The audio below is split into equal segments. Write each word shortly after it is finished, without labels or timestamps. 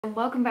And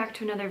welcome back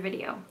to another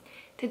video.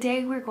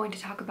 Today we're going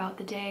to talk about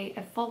the day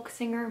a folk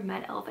singer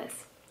met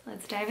Elvis.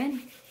 Let's dive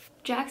in.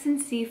 Jackson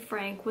C.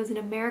 Frank was an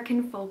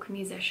American folk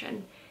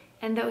musician,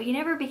 and though he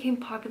never became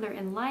popular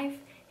in life,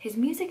 his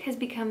music has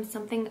become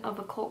something of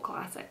a cult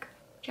classic.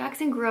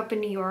 Jackson grew up in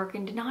New York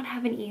and did not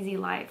have an easy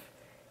life.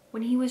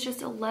 When he was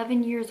just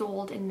 11 years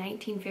old in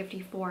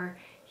 1954,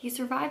 he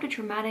survived a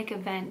traumatic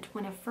event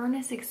when a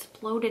furnace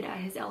exploded at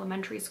his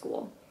elementary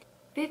school.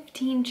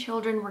 15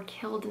 children were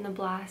killed in the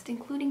blast,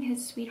 including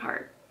his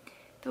sweetheart.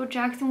 Though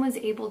Jackson was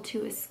able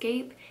to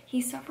escape,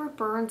 he suffered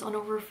burns on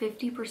over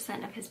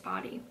 50% of his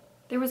body.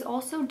 There was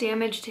also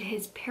damage to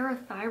his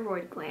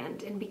parathyroid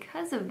gland, and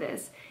because of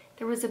this,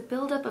 there was a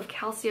buildup of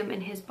calcium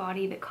in his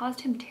body that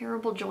caused him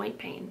terrible joint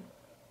pain.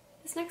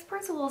 This next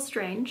part's a little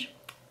strange.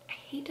 I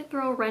hate to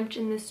throw a wrench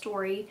in this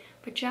story,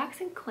 but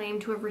Jackson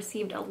claimed to have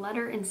received a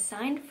letter and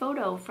signed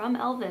photo from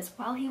Elvis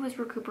while he was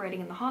recuperating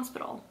in the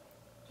hospital.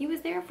 He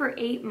was there for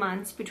 8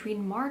 months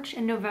between March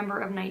and November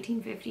of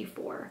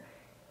 1954.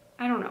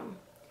 I don't know.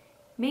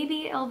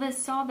 Maybe Elvis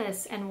saw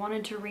this and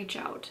wanted to reach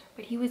out,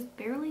 but he was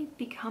barely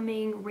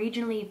becoming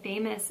regionally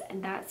famous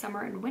that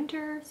summer and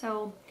winter,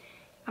 so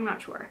I'm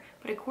not sure.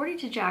 But according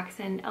to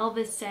Jackson,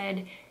 Elvis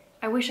said,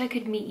 "I wish I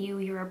could meet you,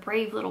 you're a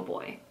brave little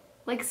boy."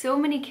 Like so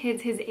many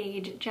kids his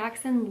age,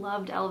 Jackson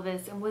loved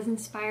Elvis and was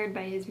inspired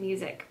by his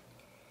music.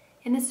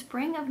 In the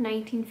spring of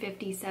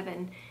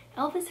 1957,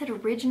 Elvis had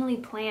originally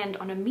planned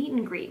on a meet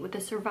and greet with the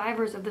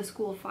survivors of the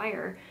school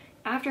fire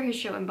after his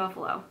show in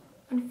Buffalo.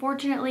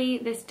 Unfortunately,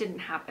 this didn't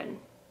happen.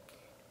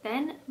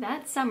 Then,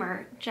 that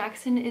summer,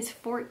 Jackson is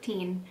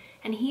 14,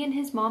 and he and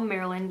his mom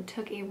Marilyn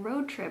took a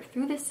road trip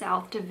through the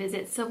South to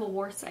visit Civil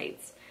War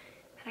sites.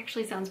 That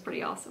actually sounds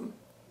pretty awesome.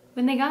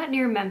 When they got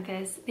near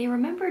Memphis, they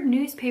remembered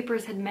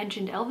newspapers had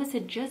mentioned Elvis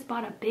had just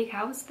bought a big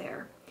house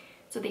there.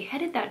 So they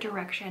headed that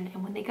direction,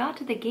 and when they got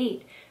to the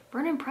gate,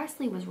 Elvis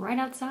Presley was right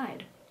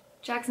outside.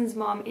 Jackson's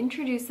mom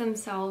introduced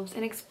themselves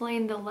and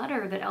explained the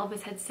letter that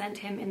Elvis had sent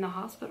him in the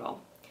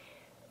hospital.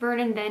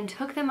 Vernon then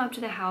took them up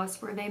to the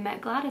house where they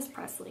met Gladys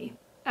Presley.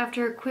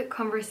 After a quick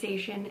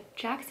conversation,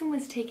 Jackson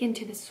was taken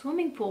to the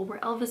swimming pool where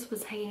Elvis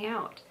was hanging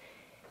out.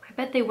 I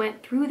bet they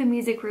went through the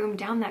music room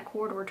down that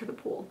corridor to the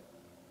pool.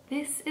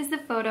 This is the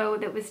photo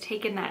that was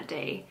taken that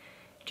day.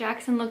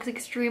 Jackson looks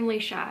extremely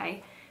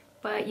shy,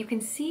 but you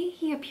can see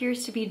he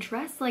appears to be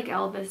dressed like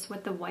Elvis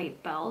with the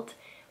white belt,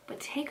 but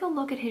take a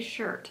look at his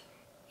shirt.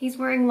 He's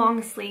wearing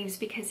long sleeves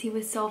because he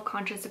was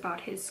self-conscious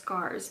about his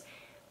scars,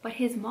 but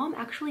his mom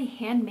actually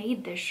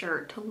handmade this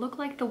shirt to look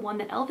like the one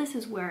that Elvis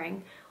is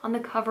wearing on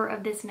the cover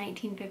of this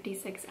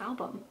 1956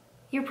 album.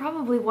 You're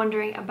probably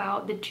wondering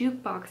about the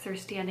jukebox they're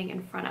standing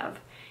in front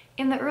of.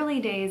 In the early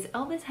days,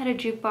 Elvis had a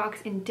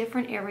jukebox in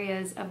different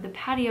areas of the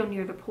patio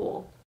near the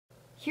pool.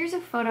 Here's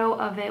a photo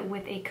of it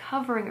with a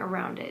covering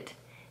around it.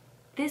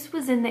 This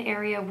was in the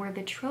area where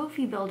the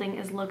trophy building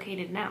is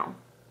located now.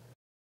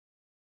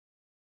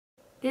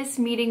 This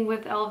meeting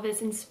with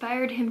Elvis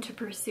inspired him to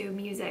pursue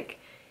music.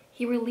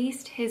 He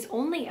released his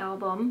only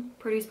album,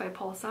 produced by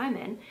Paul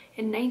Simon,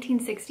 in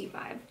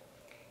 1965.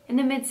 In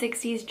the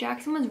mid-60s,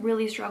 Jackson was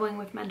really struggling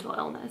with mental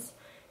illness.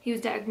 He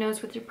was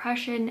diagnosed with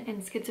depression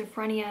and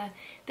schizophrenia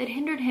that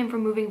hindered him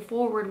from moving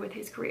forward with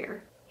his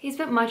career. He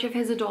spent much of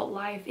his adult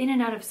life in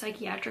and out of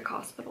psychiatric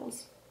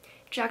hospitals.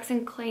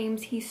 Jackson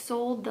claims he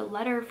sold the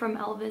letter from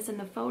Elvis and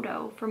the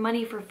photo for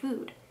money for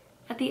food.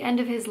 At the end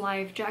of his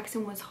life,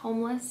 Jackson was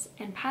homeless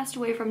and passed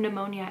away from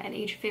pneumonia at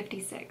age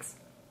 56.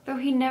 Though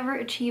he never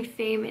achieved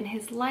fame in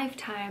his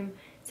lifetime,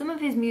 some of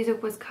his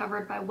music was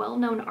covered by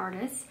well-known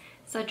artists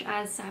such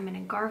as Simon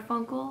and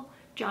Garfunkel,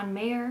 John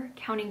Mayer,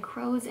 Counting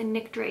Crows, and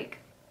Nick Drake.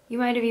 You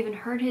might have even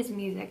heard his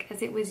music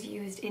as it was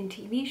used in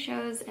TV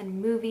shows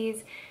and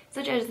movies,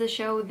 such as the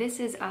show This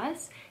Is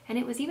Us, and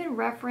it was even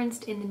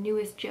referenced in the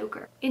newest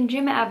Joker. In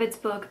Jim Abbott's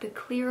book, The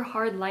Clear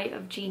Hard Light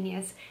of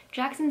Genius,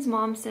 Jackson's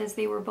mom says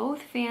they were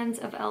both fans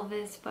of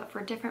Elvis, but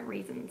for different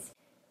reasons.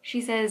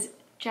 She says,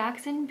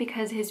 Jackson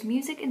because his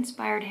music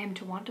inspired him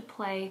to want to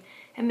play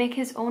and make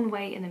his own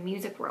way in the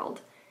music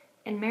world,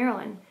 and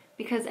Marilyn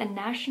because a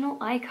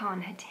national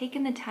icon had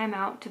taken the time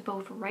out to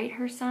both write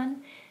her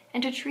son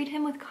and to treat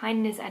him with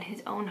kindness at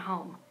his own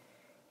home.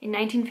 In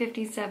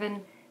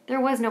 1957, there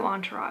was no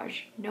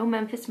entourage, no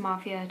Memphis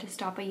Mafia to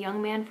stop a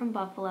young man from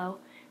Buffalo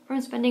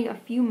from spending a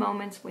few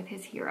moments with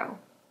his hero.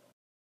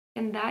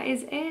 And that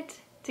is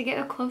it. To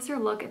get a closer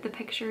look at the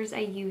pictures I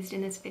used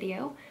in this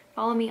video,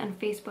 follow me on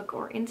Facebook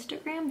or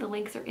Instagram. The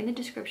links are in the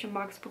description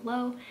box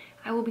below.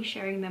 I will be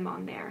sharing them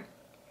on there.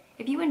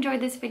 If you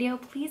enjoyed this video,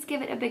 please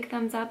give it a big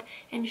thumbs up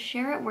and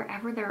share it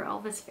wherever there are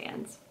Elvis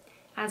fans.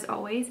 As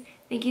always,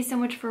 thank you so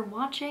much for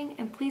watching,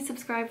 and please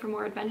subscribe for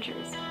more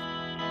adventures.